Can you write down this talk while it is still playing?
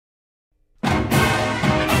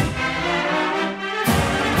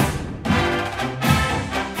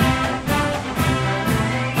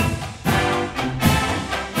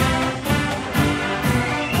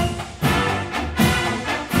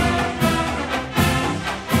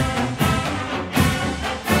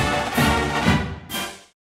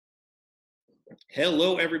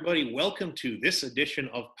Hello, everybody. Welcome to this edition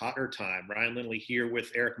of Potter Time. Ryan Lindley here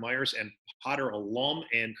with Eric Myers and Potter alum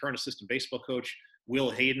and current assistant baseball coach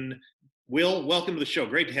Will Hayden. Will, welcome to the show.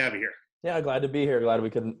 Great to have you here. Yeah, glad to be here. Glad we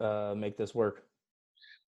could make this work.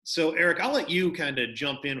 So, Eric, I'll let you kind of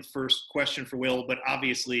jump in first. Question for Will, but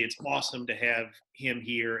obviously it's awesome to have him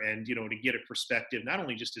here and, to get a perspective, not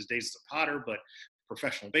only just his days as a Potter, but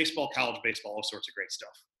professional baseball, college baseball, all sorts of great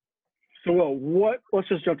stuff. So, Will, let's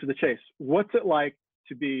just jump to the chase. What's it like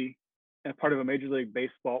to be a part of a Major League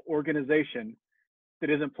Baseball organization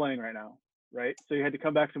that isn't playing right now, right? So you had to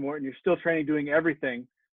come back to Morton. You're still training, doing everything.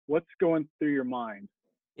 What's going through your mind?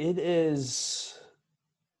 It is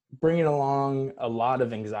bringing along a lot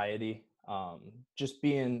of anxiety. Just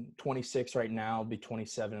being 26 right now, be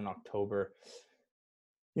 27 in October.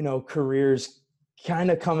 Careers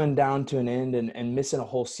kind of coming down to an end and missing a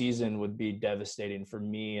whole season would be devastating for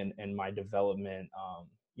me and my development.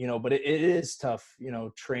 But it is tough,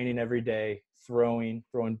 training every day, throwing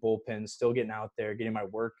bullpens, still getting out there, getting my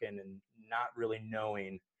work in and not really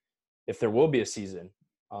knowing if there will be a season.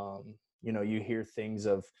 You hear things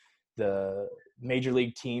of the major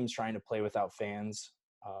league teams trying to play without fans.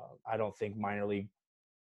 I don't think minor league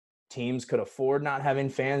teams could afford not having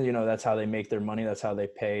fans. That's how they make their money. That's how they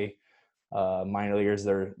pay minor leaguers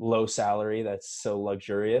their low salary. That's so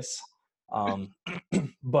luxurious.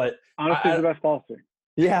 But honestly, the best policy.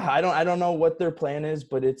 Yeah, I don't know what their plan is,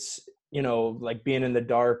 but it's, like being in the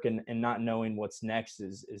dark and not knowing what's next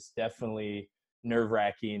is definitely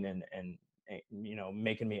nerve-wracking and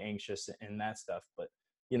making me anxious and that stuff. But,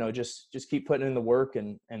 just keep putting in the work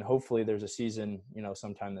and hopefully there's a season,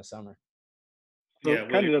 sometime this summer. So yeah,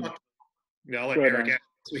 I'll let Eric ask.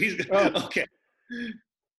 So he's okay.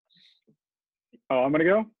 Oh, I'm gonna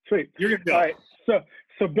go. Sweet. You're gonna go. All right.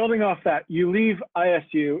 So building off that, you leave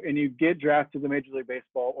ISU and you get drafted to the Major League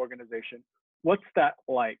Baseball organization. What's that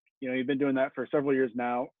like? You've been doing that for several years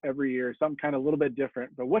now. Every year, something kind of a little bit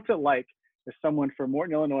different. But what's it like as someone from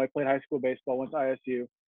Morton, Illinois, played high school baseball, went to ISU,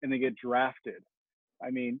 and they get drafted?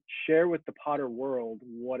 I mean, share with the Potter world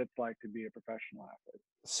what it's like to be a professional athlete.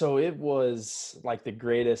 So it was like the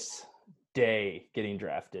greatest day getting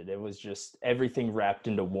drafted. It was just everything wrapped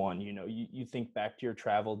into one. You think back to your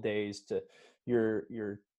travel days, to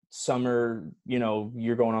your summer,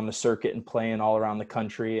 you're going on the circuit and playing all around the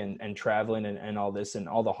country and traveling and all this and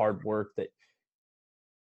all the hard work that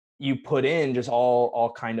you put in just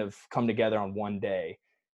all kind of come together on one day.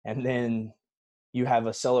 And then you have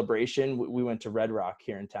a celebration. We went to Red Rock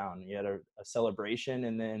here in town. You had a celebration,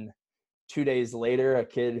 and then 2 days later, a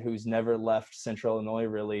kid who's never left Central Illinois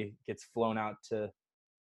really gets flown out to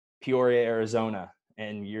Peoria, Arizona,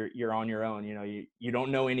 and you're on your own. You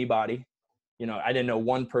don't know anybody. I didn't know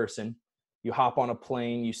one person. You hop on a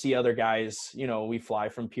plane, you see other guys. We fly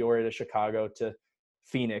from Peoria to Chicago to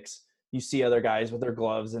Phoenix. You see other guys with their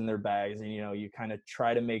gloves and their bags, and you kind of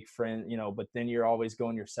try to make friends. But then you're always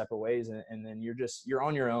going your separate ways, and then you're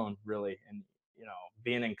on your own really. And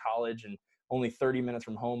being in college and only 30 minutes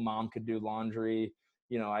from home, mom could do laundry.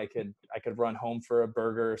 I could run home for a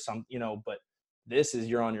burger or something, but this is,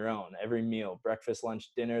 you're on your own. Every meal, breakfast, lunch,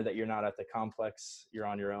 dinner, that you're not at the complex, you're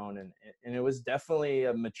on your own. And it was definitely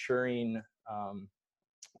a maturing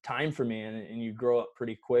time for me. And you grow up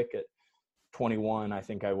pretty quick. At 21, I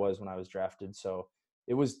think I was when I was drafted. So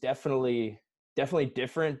it was definitely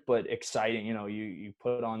different, but exciting. You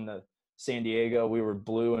put on the San Diego, we were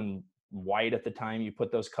blue and white at the time. You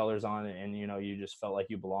put those colors on and you just felt like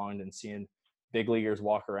you belonged, and seeing big leaguers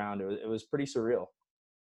walk around, it was pretty surreal.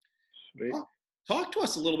 Sweet. Talk to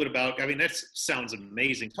us a little bit about, that sounds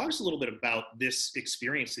amazing. Talk to us a little bit about this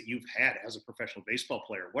experience that you've had as a professional baseball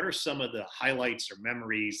player. What are some of the highlights or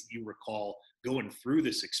memories you recall going through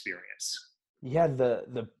this experience? Yeah,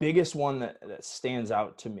 the biggest one that stands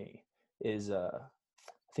out to me is I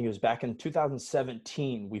think it was back in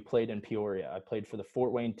 2017, we played in Peoria. I played for the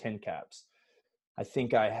Fort Wayne Tin Caps. I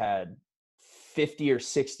think I had 50 or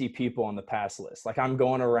 60 people on the pass list. Like, I'm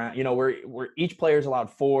going around, where each player's allowed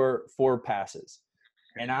four passes.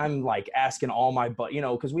 And I'm like asking all my,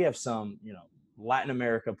 because we have some, Latin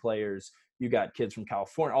America players, you got kids from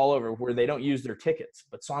California, all over, where they don't use their tickets.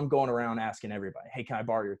 But so I'm going around asking everybody, hey, can I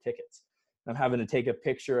borrow your tickets? And I'm having to take a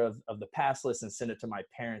picture of the pass list and send it to my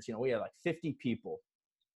parents. We had like 50 people.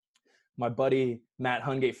 My buddy Matt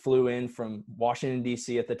Hungate flew in from Washington,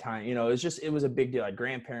 D.C. at the time. It was a big deal. Like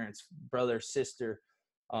grandparents, brother, sister.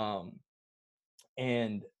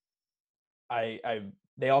 And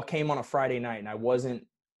they all came on a Friday night, and I wasn't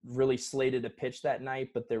really slated to pitch that night,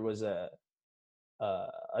 but there was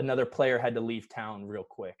another player had to leave town real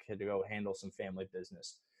quick, had to go handle some family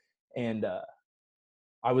business. And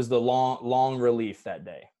I was the long relief that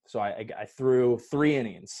day. So I threw 3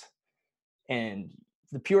 innings, and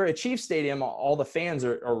the Peoria Chiefs Stadium, all the fans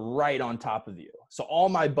are right on top of you. So all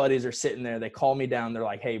my buddies are sitting there. They call me down. They're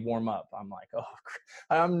like, hey, warm up. I'm like, oh,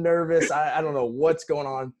 I'm nervous. I don't know what's going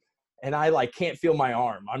on. And I like can't feel my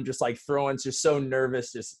arm. I'm just like throwing, just so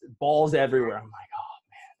nervous, just balls everywhere. I'm like, oh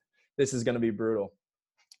man, this is going to be brutal.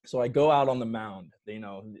 So I go out on the mound,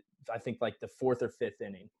 I think like the 4th or 5th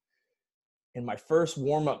inning. In my first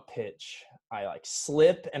warm-up pitch, I like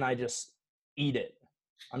slip and I just eat it.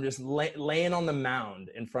 I'm just laying on the mound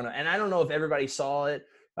in front of, and I don't know if everybody saw it,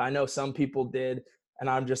 but I know some people did. And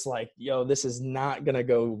I'm just like, yo, this is not going to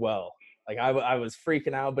go well. Like I was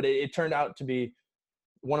freaking out, but it turned out to be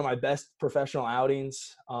one of my best professional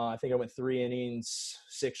outings. I think I went 3 innings,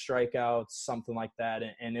 6 strikeouts, something like that.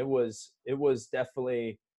 And it was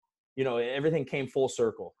definitely, everything came full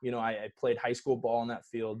circle. I played high school ball on that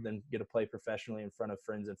field, then get to play professionally in front of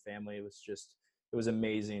friends and family. It was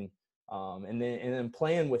amazing. And then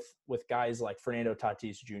playing with guys like Fernando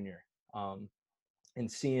Tatis Jr. And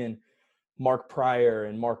seeing Mark Pryor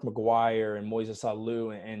and Mark McGuire and Moises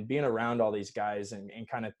Alou and being around all these guys and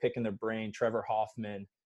kind of picking their brain, Trevor Hoffman.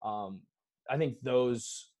 I think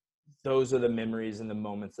those are the memories and the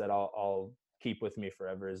moments that I'll keep with me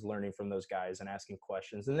forever, is learning from those guys and asking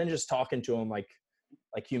questions, and then just talking to them like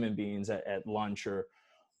human beings at lunch or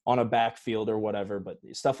on a backfield or whatever. But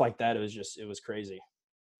stuff like that, it was crazy.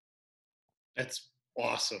 That's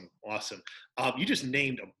awesome. You just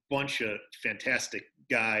named a bunch of fantastic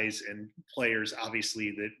guys and players,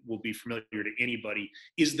 obviously, that will be familiar to anybody.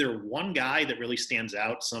 Is there one guy that really stands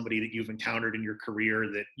out, somebody that you've encountered in your career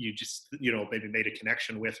that you just, maybe made a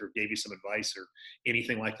connection with or gave you some advice or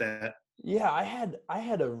anything like that? Yeah, I had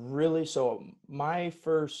so my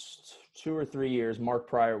first 2 or 3 years, Mark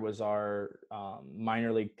Pryor was our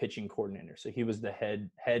minor league pitching coordinator. So he was the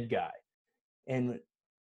head guy. And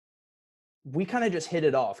we kind of just hit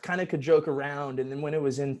it off, kind of could joke around. And then when it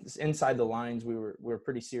was inside the lines, we were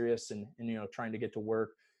pretty serious and trying to get to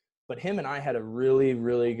work. But him and I had a really,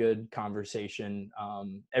 really good conversation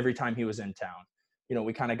every time he was in town.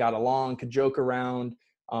 We kind of got along, could joke around.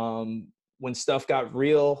 When stuff got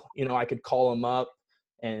real, I could call him up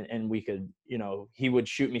and we could, he would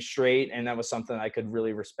shoot me straight. And that was something I could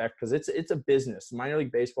really respect, because it's a business. Minor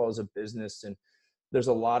league baseball is a business, and there's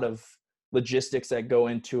a lot of logistics that go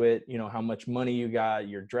into it, how much money you got,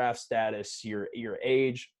 your draft status, your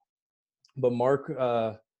age. But Mark,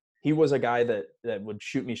 he was a guy that would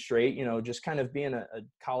shoot me straight, just kind of being a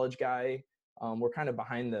college guy. We're kind of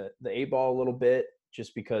behind the 8 ball a little bit,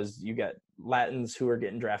 just because you got Latins who are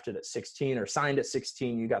getting drafted at 16 or signed at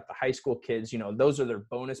 16. You got the high school kids, those are their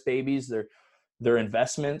bonus babies, their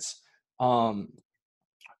investments. But,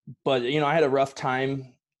 I had a rough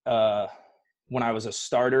time when I was a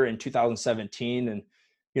starter in 2017. And,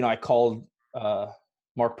 I called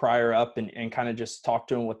Mark Pryor up and kind of just talked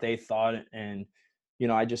to him what they thought. And,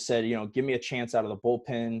 I just said, give me a chance out of the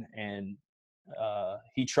bullpen. And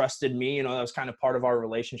he trusted me. That was kind of part of our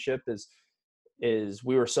relationship is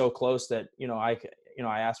we were so close that, I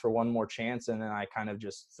asked for one more chance, and then I kind of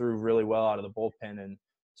just threw really well out of the bullpen. And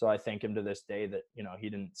so I thank him to this day that, he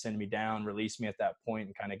didn't send me down, release me at that point,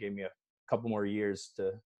 and kind of gave me a couple more years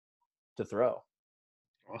to throw.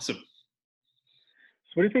 Awesome. So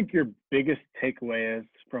what do you think your biggest takeaway is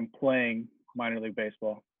from playing minor league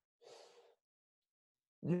baseball?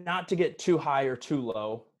 Not to get too high or too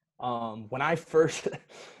low. When I first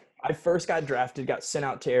got drafted, got sent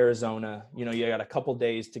out to Arizona, you got a couple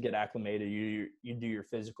days to get acclimated. You do your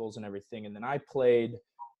physicals and everything. And then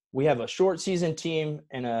we have a short season team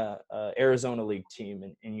and a Arizona League team.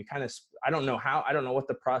 And you kind of, I don't know what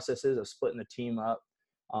the process is of splitting the team up.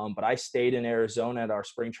 But I stayed in Arizona at our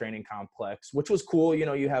spring training complex, which was cool.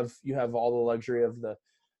 You have all the luxury of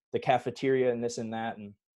the cafeteria and this and that.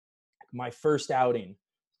 And my first outing,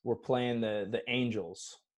 we're playing the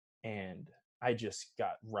Angels, and I just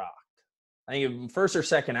got rocked. I think first or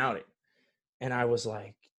second outing. And I was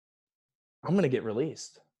like, I'm going to get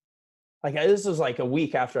released. Like, this was like a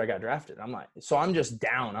week after I got drafted. I'm just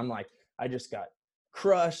down. I'm like, I just got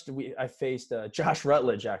crushed. I faced Josh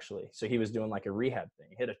Rutledge, actually. So he was doing like a rehab thing.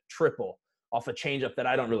 He hit a triple off a changeup that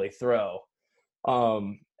I don't really throw.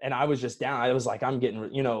 And I was just down. I was like, I'm getting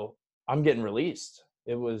released.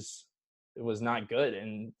 It was not good.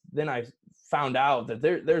 And then I found out that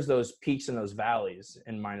there's those peaks and those valleys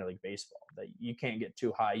in minor league baseball, that you can't get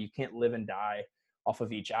too high. You can't live and die off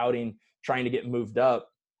of each outing trying to get moved up,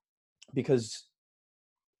 because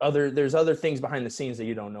there's other things behind the scenes that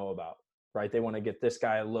you don't know about. Right? They want to get this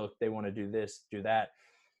guy a look. They want to do this, do that.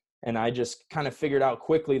 And I just kind of figured out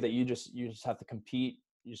quickly that you just have to compete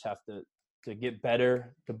you just have to get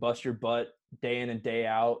better, to bust your butt day in and day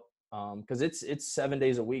out. Cause it's 7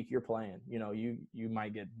 days a week you're playing, you know, you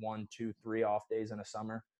might get 1, 2, 3 off days in a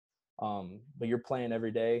summer. But you're playing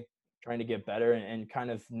every day, trying to get better and kind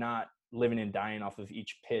of not living and dying off of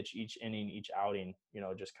each pitch, each inning, each outing, you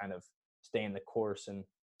know, just kind of staying the course. And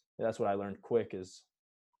that's what I learned quick, is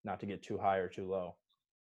not to get too high or too low.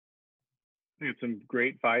 I think it's some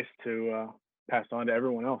great advice to pass on to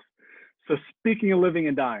everyone else. So speaking of living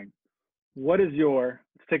and dying, what is your,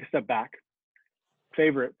 let's take a step back,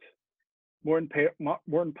 favorite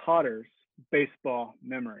Morton Potter's baseball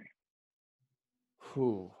memory?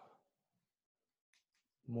 Whew.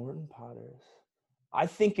 Morton Potters. I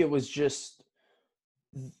think it was just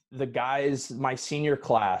the guys, my senior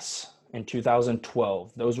class in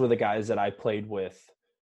 2012. Those were the guys that I played with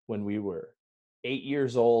when we were 8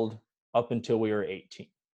 years old up until we were 18.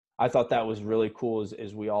 I thought that was really cool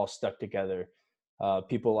as we all stuck together.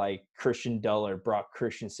 People like Christian Duller, Brock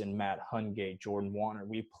Christensen, Matt Hungate, Jordan Warner.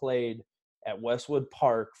 We played at Westwood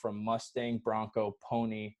Park from Mustang, Bronco,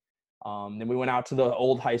 Pony. Then we went out to the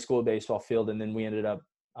old high school baseball field, and then we ended up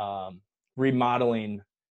remodeling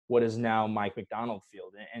what is now Mike McDonald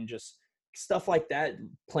Field, and just stuff like that,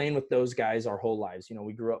 playing with those guys our whole lives. You know,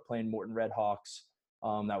 we grew up playing Morton Red Hawks.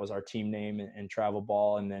 That was our team name in travel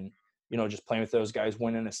ball. And then, you know, just playing with those guys,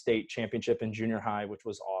 winning a state championship in junior high, which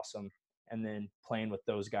was awesome. And then playing with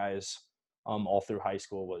those guys all through high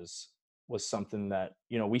school was something that,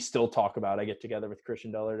 you know, we still talk about. I get together with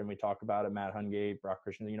Christian Dullard and we talk about it, Matt Hungate, Brock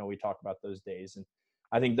Christian, you know, we talk about those days. And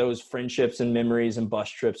I think those friendships and memories and bus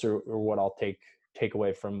trips are what I'll take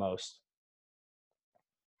away from most.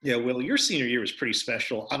 Yeah, Will, your senior year was pretty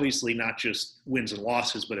special. Obviously, not just wins and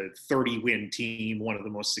losses, but a 30-win team, one of the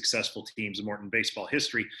most successful teams in Morton baseball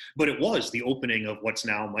history. But it was the opening of what's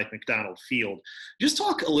now Mike McDonald Field. Just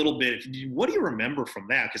talk a little bit. What do you remember from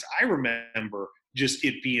that? Because I remember just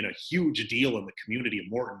it being a huge deal in the community of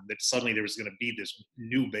Morton that suddenly there was going to be this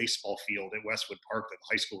new baseball field at Westwood Park that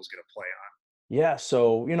the high school was going to play on. Yeah,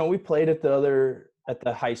 so, you know, we played at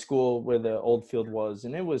the high school where the old field was,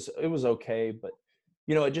 and it was okay, but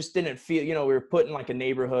you know, it just didn't feel, you know, we were put in like a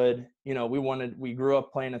neighborhood, you know, we grew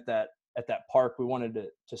up playing at that park. We wanted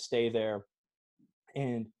to stay there.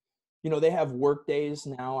 And, you know, they have work days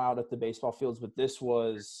now out at the baseball fields, but this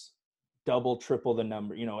was double, triple the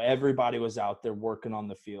number. You know, everybody was out there working on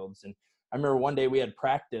the fields. And I remember one day we had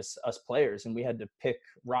practice, us players, and we had to pick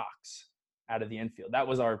rocks out of the infield. That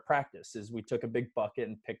was our practice, is we took a big bucket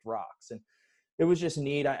and picked rocks. And it was just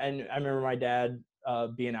neat. I remember my dad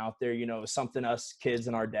being out there, you know, something us kids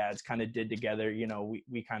and our dads kind of did together. You know,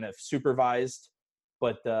 we kind of supervised,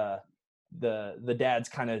 but the dads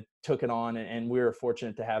kind of took it on, and we were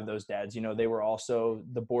fortunate to have those dads. You know, they were also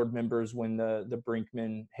the board members when the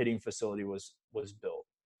Brinkman hitting facility was built.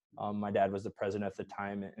 My dad was the president at the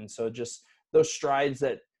time. And so just those strides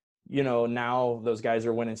that, you know, now those guys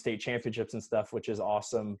are winning state championships and stuff, which is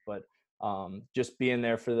awesome. But just being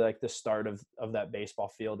there for the start of that baseball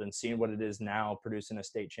field and seeing what it is now, producing a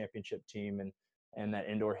state championship team and that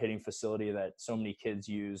indoor hitting facility that so many kids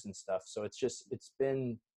use and stuff. So it's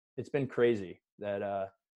been crazy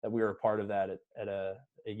that we were a part of that at a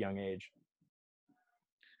young age.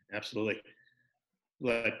 Absolutely.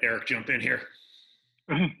 Let Eric jump in here.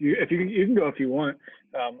 You can go if you want.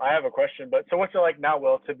 I have a question, but so what's it like now,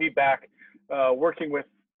 Will, to be back working with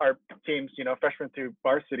our teams, you know, freshmen through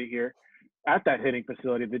varsity here at that hitting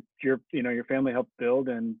facility that your family helped build,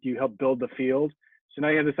 and you helped build the field. So now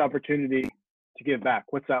you have this opportunity to give back.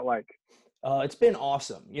 What's that like? It's been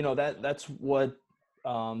awesome. You know, that's what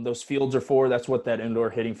those fields are for. That's what that indoor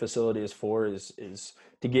hitting facility is for, is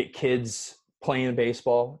to get kids playing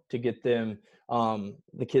baseball, to get them,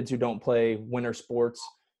 the kids who don't play winter sports,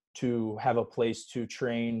 to have a place to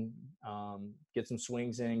train, get some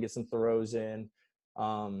swings in, get some throws in.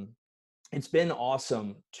 It's been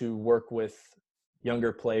awesome to work with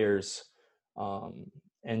younger players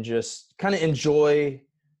and just kind of enjoy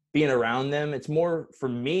being around them. It's more, for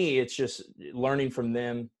me, it's just learning from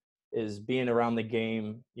them, is being around the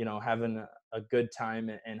game, you know, having a good time,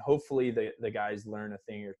 and hopefully the guys learn a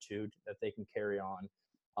thing or two that they can carry on.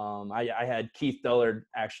 I had Keith Dullard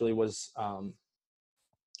actually was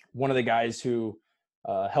one of the guys who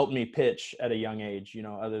helped me pitch at a young age, you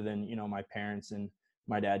know, other than, you know, my parents and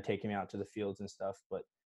my dad taking me out to the fields and stuff. But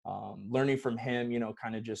learning from him, you know,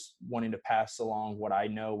 kind of just wanting to pass along what I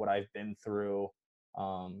know, what I've been through.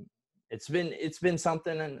 It's been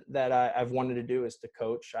something that I've wanted to do, is to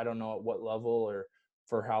coach. I don't know at what level or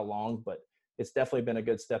for how long, but it's definitely been a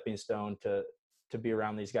good stepping stone to be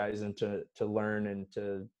around these guys and to learn and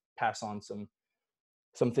to pass on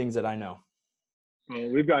some things that I know. Well,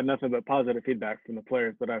 we've got nothing but positive feedback from the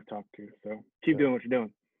players that I've talked to. So keep doing what you're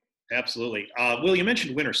doing. Absolutely. Will, you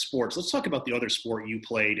mentioned winter sports. Let's talk about the other sport you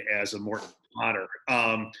played as a Morton Potter.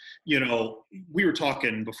 We were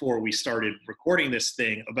talking before we started recording this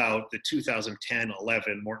thing about the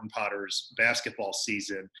 2010-11 Morton Potters basketball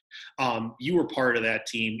season. You were part of that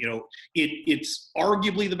team. It's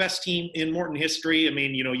arguably the best team in Morton history. I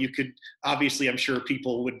mean, you could obviously, I'm sure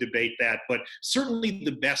people would debate that, but certainly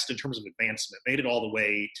the best in terms of advancement, made it all the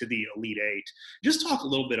way to the Elite Eight. Just talk a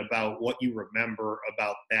little bit about what you remember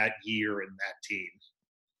about that year and that team.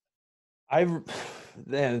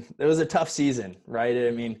 Then it was a tough season, right?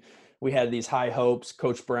 I mean, we had these high hopes.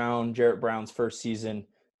 Coach Brown, Jarrett Brown's first season,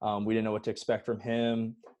 we didn't know what to expect from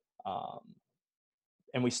him.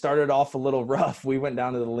 And we started off a little rough. We went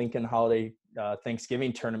down to the Lincoln Holiday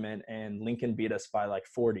Thanksgiving tournament, and Lincoln beat us by like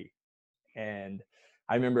 40. And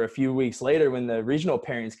I remember a few weeks later when the regional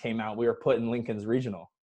pairings came out, we were put in Lincoln's regional.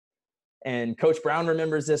 And Coach Brown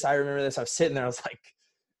remembers this. I remember this. I was sitting there. I was like,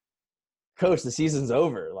 Coach, the season's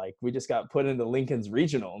over. Like, we just got put into Lincoln's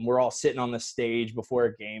regional, and we're all sitting on the stage before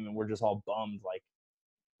a game, and we're just all bummed. Like,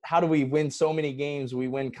 how do we win so many games? We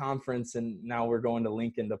win conference, and now we're going to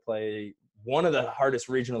Lincoln to play one of the hardest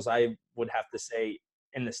regionals, I would have to say,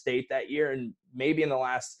 in the state that year. And maybe in the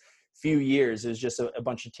last few years, it was just a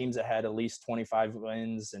bunch of teams that had at least 25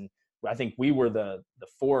 wins. And I think we were the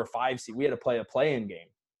 4 or 5 seed. We had to play a play-in game.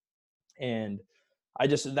 And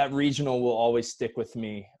that regional will always stick with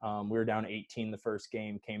me. We were down 18 the first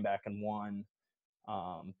game, came back and won,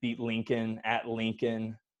 beat Lincoln at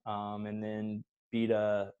Lincoln, and then beat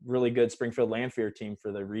a really good Springfield Lanphier team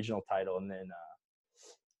for the regional title. And then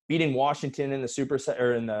beating Washington in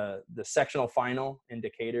the the sectional final in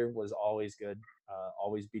Decatur was always good.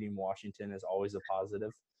 Always beating Washington is always a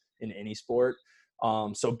positive in any sport.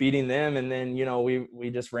 So beating them, and then, we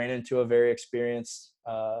just ran into a very experienced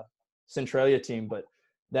Centralia team, but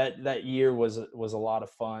that year was a lot of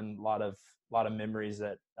fun, a lot of memories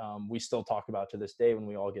that we still talk about to this day when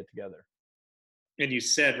we all get together. And you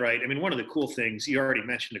said, right, I mean, one of the cool things, you already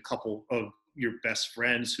mentioned a couple of your best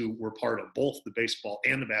friends who were part of both the baseball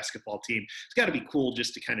and the basketball team. It's got to be cool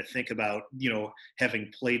just to kind of think about,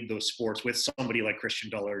 having played those sports with somebody like Christian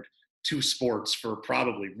Dullard, 2 sports for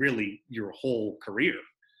probably really your whole career.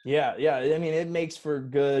 Yeah. I mean, it makes for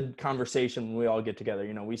good conversation when we all get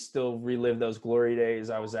together. We still relive those glory days.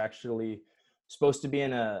 I was actually supposed to be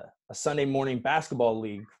in a Sunday morning basketball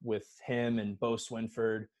league with him and Bo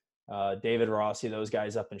Swinford, David Rossi, those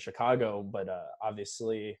guys up in Chicago. But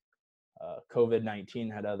obviously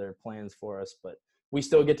COVID-19 had other plans for us. But we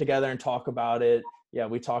still get together and talk about it. Yeah,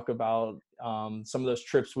 we talk about some of those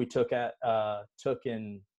trips we took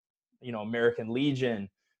in, American Legion.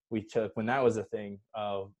 We took when that was a thing,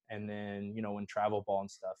 and then when travel ball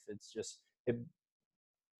and stuff. It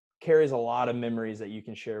carries a lot of memories that you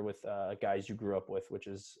can share with guys you grew up with, which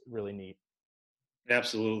is really neat.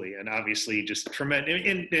 Absolutely, and obviously just tremendous.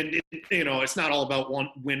 And it's not all about one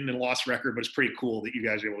win and loss record, but it's pretty cool that you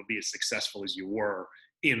guys were able to be as successful as you were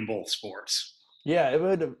in both sports. Yeah, it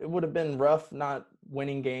would have been rough not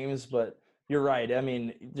winning games, but you're right. I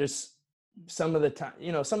mean, just some of the time,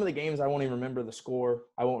 some of the games I won't even remember the score.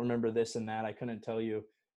 I won't remember this and that. I couldn't tell you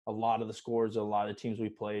a lot of the scores of a lot of teams we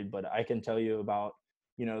played, but I can tell you about,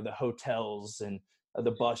 the hotels and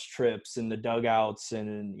the bus trips and the dugouts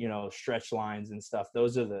and, stretch lines and stuff.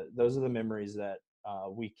 Those are the memories that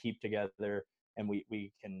we keep together, and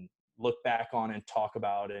we can look back on and talk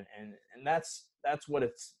about it. And that's what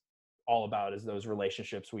it's all about, is those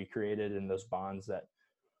relationships we created and those bonds that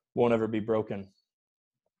won't ever be broken.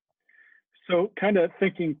 So kind of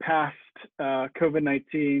thinking past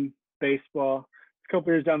COVID-19, baseball, a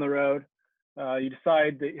couple years down the road, you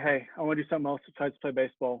decide that, hey, I want to do something else besides play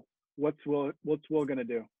baseball. What's Will going to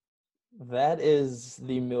do? That is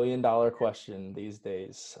the $1 million question these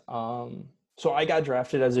days. So I got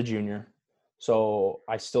drafted as a junior, so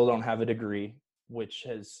I still don't have a degree, which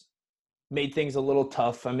has made things a little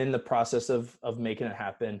tough. I'm in the process of making it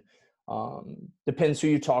happen. Depends who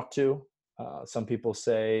you talk to. Some people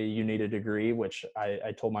say you need a degree, which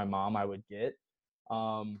I told my mom I would get.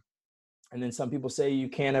 And then some people say you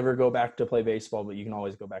can't ever go back to play baseball, but you can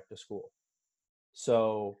always go back to school.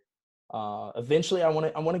 So eventually I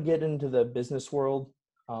want to get into the business world.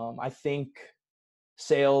 I think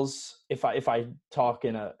sales, if I talk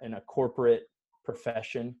in a corporate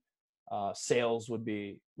profession, sales would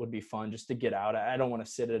be fun, just to get out. I don't want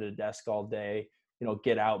to sit at a desk all day,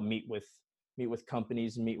 get out, meet with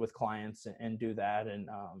companies, meet with clients, and do that. And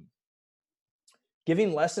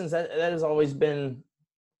giving lessons, that has always been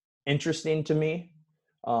interesting to me.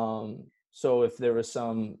 So if there was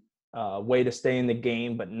some way to stay in the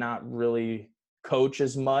game, but not really coach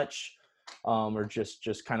as much, or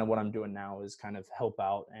just kind of what I'm doing now is kind of help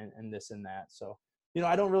out and this and that. So,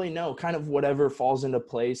 I don't really know, kind of whatever falls into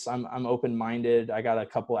place. I'm open-minded. I got a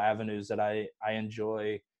couple avenues that I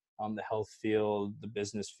enjoy, the health field, the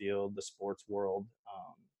business field, the sports world.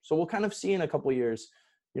 So we'll kind of see in a couple years,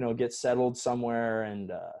 get settled somewhere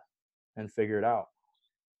and figure it out.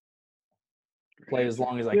 Play as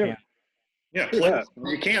long as I can. Yeah, play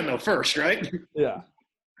you can though first, right? Yeah.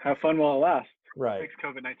 Have fun while it lasts. Right.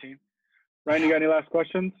 Thanks, COVID-19. Ryan, you got any last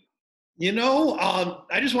questions?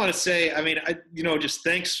 I just want to say, just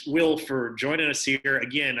thanks, Will, for joining us here.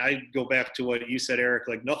 Again, I go back to what you said, Eric,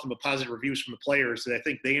 like nothing but positive reviews from the players. I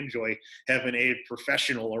think they enjoy having a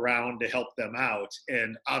professional around to help them out.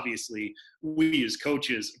 And obviously, we as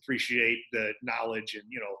coaches appreciate the knowledge. And,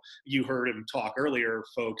 you heard him talk earlier,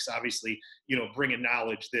 folks, obviously, bringing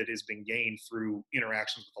knowledge that has been gained through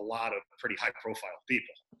interactions with a lot of pretty high-profile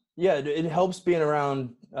people. Yeah, it helps being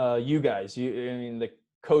around you guys. The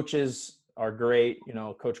coaches are great.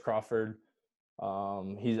 Coach Crawford,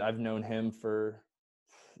 I've known him for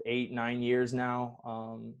 8-9 years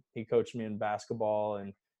now. He coached me in basketball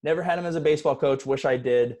and never had him as a baseball coach. Wish I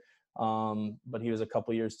did, but he was a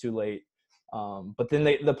couple years too late. But then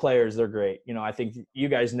the players, they're great. I think you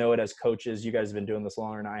guys know it as coaches. You guys have been doing this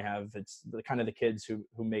longer than I have. It's the kind of the kids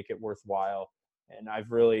who make it worthwhile. And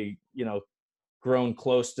I've really, grown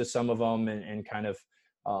close to some of them and kind of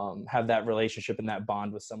have that relationship and that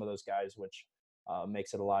bond with some of those guys, which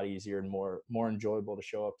makes it a lot easier and more enjoyable to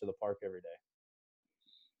show up to the park every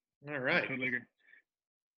day. All right. Totally agree.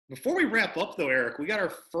 Before we wrap up, though, Eric, we got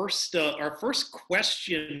our first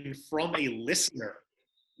question from a listener.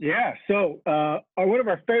 Yeah. So one of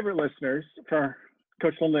our favorite listeners for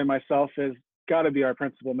Coach Lindley and myself is got to be our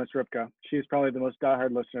principal, Miss Ripka. She's probably the most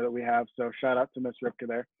diehard listener that we have. So shout out to Miss Ripka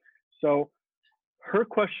there. So her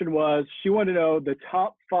question was, she wanted to know the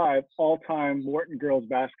top 5 all-time Morton girls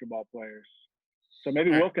basketball players. So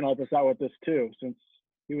maybe Will can help us out with this too, since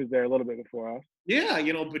he was there a little bit before us. Yeah,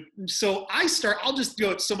 I'll just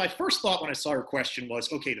go. So my first thought when I saw her question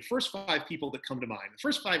was, okay, the first 5 people that come to mind. The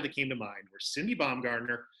first 5 that came to mind were Cindy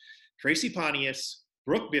Baumgartner, Tracy Pontius,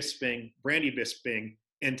 Brooke Bisping, Brandy Bisping,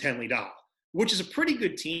 and Tenley Dahl, which is a pretty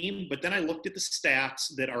good team. But then I looked at the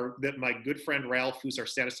stats that my good friend Ralph, who's our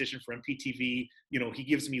statistician for MPTV, he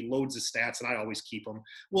gives me loads of stats and I always keep them.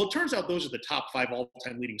 Well, it turns out those are the top 5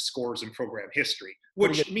 all-time leading scorers in program history,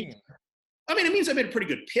 which means it means I made a pretty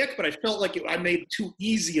good pick, but I felt like I made too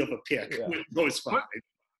easy of a pick with those 5.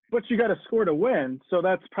 But you got to score to win, so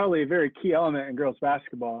that's probably a very key element in girls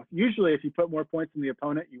basketball. Usually, if you put more points in the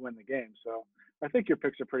opponent, you win the game. So I think your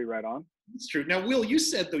picks are pretty right on. That's true. Now, Will, you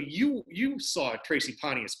said, though, you saw Tracy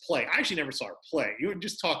Pontius play. I actually never saw her play. You would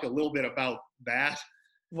just talk a little bit about that.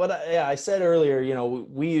 I said earlier,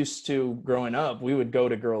 we used to, growing up, we would go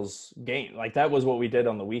to girls' games. Like, that was what we did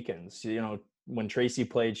on the weekends. When Tracy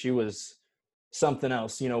played, she was something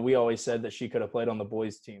else. We always said that she could have played on the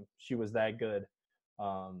boys' team. She was that good.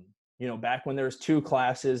 Back when there was 2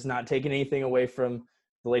 classes, not taking anything away from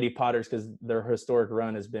the Lady Potters, because their historic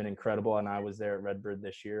run has been incredible, and I was there at Redbird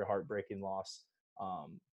this year, heartbreaking loss.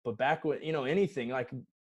 But back with anything, like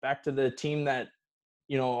back to the team that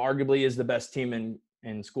arguably is the best team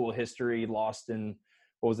in school history, lost in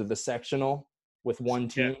the sectional with 1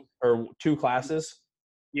 team or 2 classes.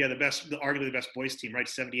 Yeah, arguably the best boys team, right?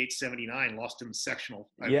 78-79, lost in the sectional.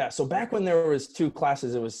 Yeah, so back when there was 2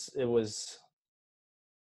 classes, it was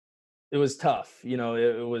tough.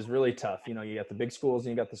 It was really tough. You got the big schools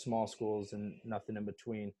and you got the small schools and nothing in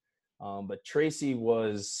between. But Tracy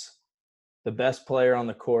was the best player on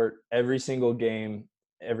the court every single game,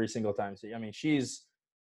 every single time. So,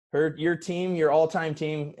 your team, your all-time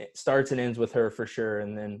team, starts and ends with her for sure.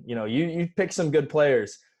 And then, you pick some good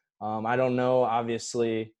players. I don't know,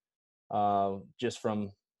 obviously, just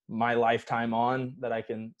from my lifetime on that I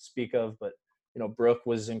can speak of, but, Brooke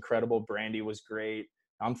was incredible. Brandy was great.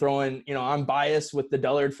 I'm throwing, I'm biased with the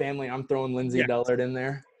Dullard family. I'm throwing Lindsay Dullard in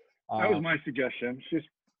there. That was my suggestion. She's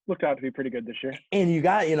looked out to be pretty good this year. And you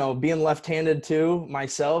got, being left-handed too,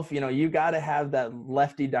 myself, you got to have that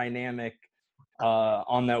lefty dynamic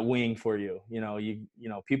on that wing for you.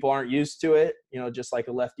 People aren't used to it, just like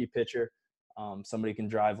a lefty pitcher. Somebody can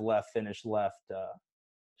drive left, finish left.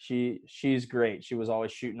 She's great. She was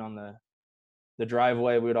always shooting on the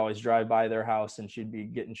driveway. We would always drive by their house and she'd be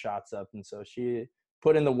getting shots up. And so she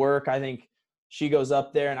put in the work. I think she goes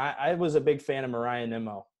up there, and I was a big fan of Mariah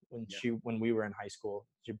Nimmo when we were in high school.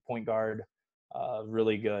 She's point guard,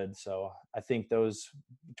 really good. So I think those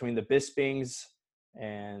between the Bispings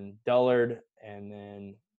and Dullard and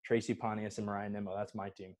then Tracy Pontius and Mariah Nimmo, that's my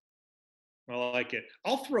team. I like it.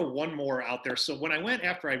 I'll throw one more out there. So when I went,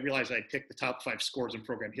 after I realized I picked the top 5 scores in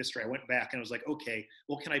program history, I went back and I was like, okay,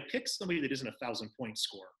 well, can I pick somebody that isn't a 1,000-point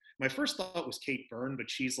scorer? My first thought was Kate Byrne, but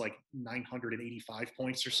she's like 985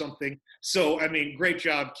 points or something. So, I mean, great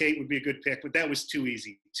job. Kate would be a good pick, but that was too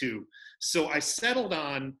easy too. So I settled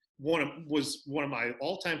on one of my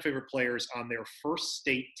all-time favorite players on their first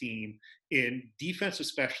state team in defensive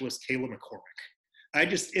specialist Kayla McCormick.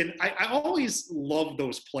 I always love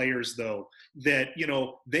those players though, that,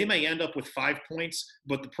 they may end up with 5 points,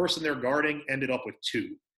 but the person they're guarding ended up with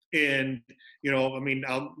 2. And, I mean,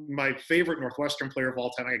 my favorite Northwestern player of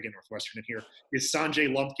all time, I gotta get Northwestern in here, is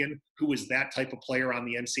Sanjay Lumpkin, who was that type of player on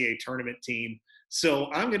the NCAA tournament team.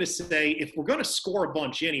 So I'm going to say, if we're going to score a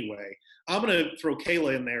bunch anyway, I'm going to throw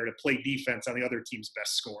Kayla in there to play defense on the other team's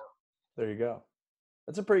best scorer. There you go.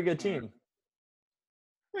 That's a pretty good team.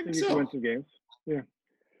 I think you can win some games. Yeah.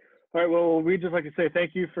 All right. Well, we'd just like to say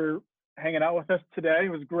thank you for hanging out with us today. It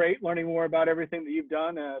was great learning more about everything that you've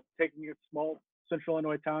done, taking a small Central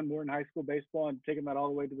Illinois town, Morton High School baseball, and taking that all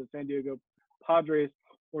the way to the San Diego Padres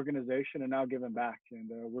organization and now giving back. And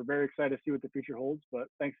we're very excited to see what the future holds. But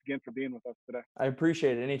thanks again for being with us today. I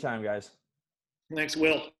appreciate it. Anytime, guys. Thanks,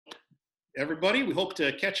 Will. Everybody, we hope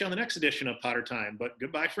to catch you on the next edition of Potter Time, but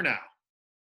goodbye for now.